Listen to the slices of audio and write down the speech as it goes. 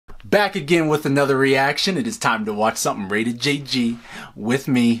Back again with another reaction. It is time to watch something rated JG with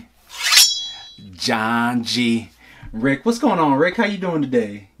me, John G. Rick, what's going on, Rick? How you doing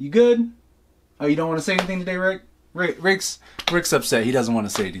today? You good? Oh, you don't want to say anything today, Rick? Rick's upset. He doesn't want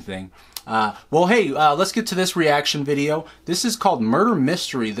to say anything. Well, hey, let's get to this reaction video. This is called Murder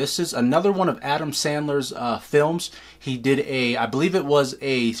Mystery. This is another one of Adam Sandler's films. He did I believe it was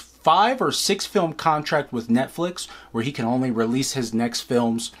a 5 or 6 film contract with Netflix, where he can only release his next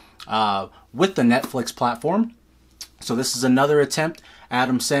films with the Netflix platform. So this is another attempt.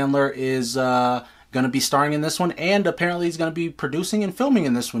 Adam Sandler is going to be starring in this one, and apparently he's going to be producing and filming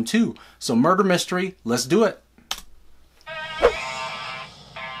in this one too. So Murder Mystery, let's do it.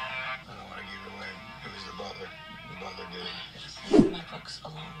 My books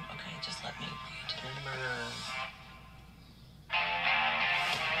alone, okay? Just let me read.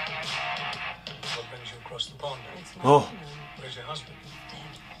 What brings you across the pond? Oh, Where's your husband?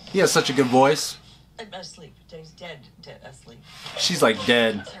 Dead. he has such a good voice. I'm asleep. Dave's dead. Asleep. She's like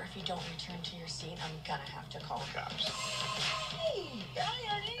dead. Sir, if you don't return to your seat, I'm gonna have to call the cops. Hey, hi,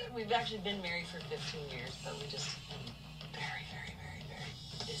 honey. We've actually been married for 15 years, but we just very, very, very, very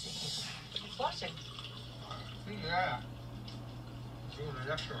busy. Watching. Yeah. Doing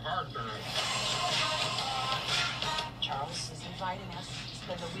it extra hard tonight. Charles is inviting us to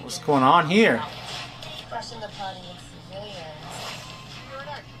spend the weekend. What's going on here? Brushing the potty with civilians. You're an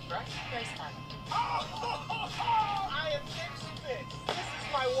actress, right? Grace time. I am Dixie Bits. This is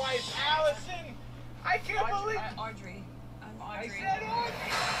my wife, Allison. I can't believe it. Audrey. I'm I Audrey. said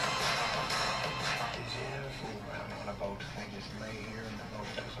Audrey. Is here, fool around on a boat. They just lay here and the boat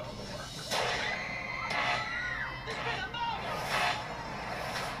does all the work.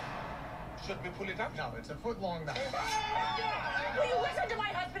 Should we pull it up? No, it's a foot long now. Will you listen to my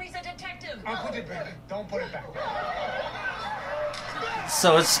husband? He's a detective. I'll put it back. Don't put it back.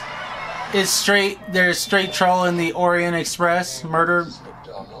 So it's straight. There's straight trolling the Orient Express murder,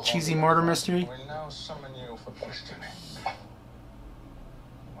 cheesy murder mystery. We now summon you for questioning.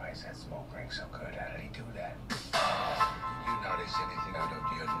 Why is that smoke ring so good? How did he do that? Did you notice anything out of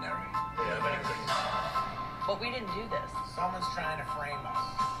the ordinary? Yeah, very good. But we didn't do this. Someone's trying to frame us.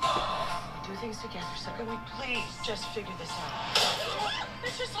 Do things together. So can we please just figure this out?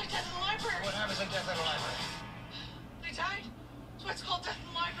 It's just like death in the library. What happens at death in the library? They died. That's why it's called death in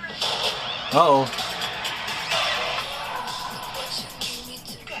the library. Uh-oh.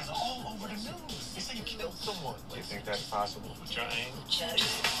 You guys are all over the news. They say you killed someone. Do you think that's possible? Trying.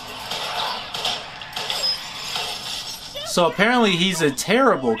 So apparently he's a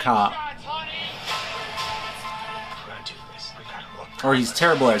terrible cop. Or he's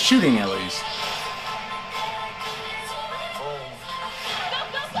terrible at shooting, at least.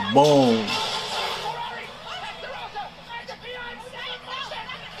 Boom.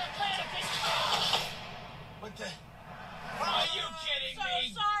 What the? Are you kidding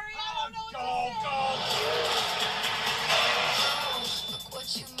me? Sorry, I don't know what to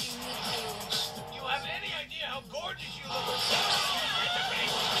say. You have any idea how gorgeous you look?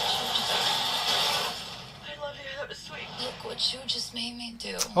 I love you. That was sweet. Look what you just made me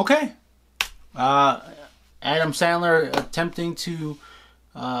do. Okay. Adam Sandler attempting to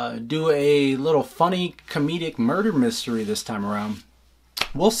do a little funny comedic murder mystery this time around.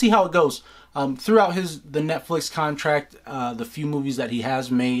 We'll see how it goes. Throughout the Netflix contract, the few movies that he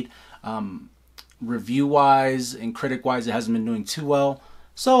has made, review-wise and critic-wise, it hasn't been doing too well.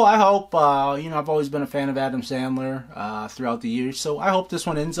 So I hope, I've always been a fan of Adam Sandler throughout the years, so I hope this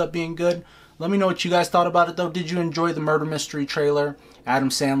one ends up being good. Let me know what you guys thought about it, though. Did you enjoy the murder mystery trailer? Adam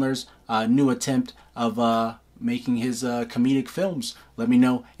Sandler's new attempt of making his comedic films? Let me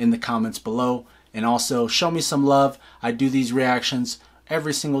know in the comments below. And also, show me some love. I do these reactions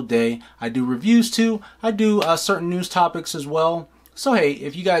every single day. I do reviews, too. I do certain news topics as well. So, hey,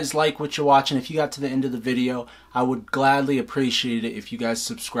 if you guys like what you're watching, if you got to the end of the video, I would gladly appreciate it if you guys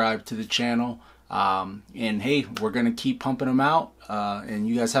subscribe to the channel. And, hey, we're going to keep pumping them out. And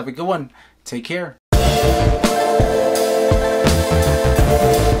you guys have a good one. Take care.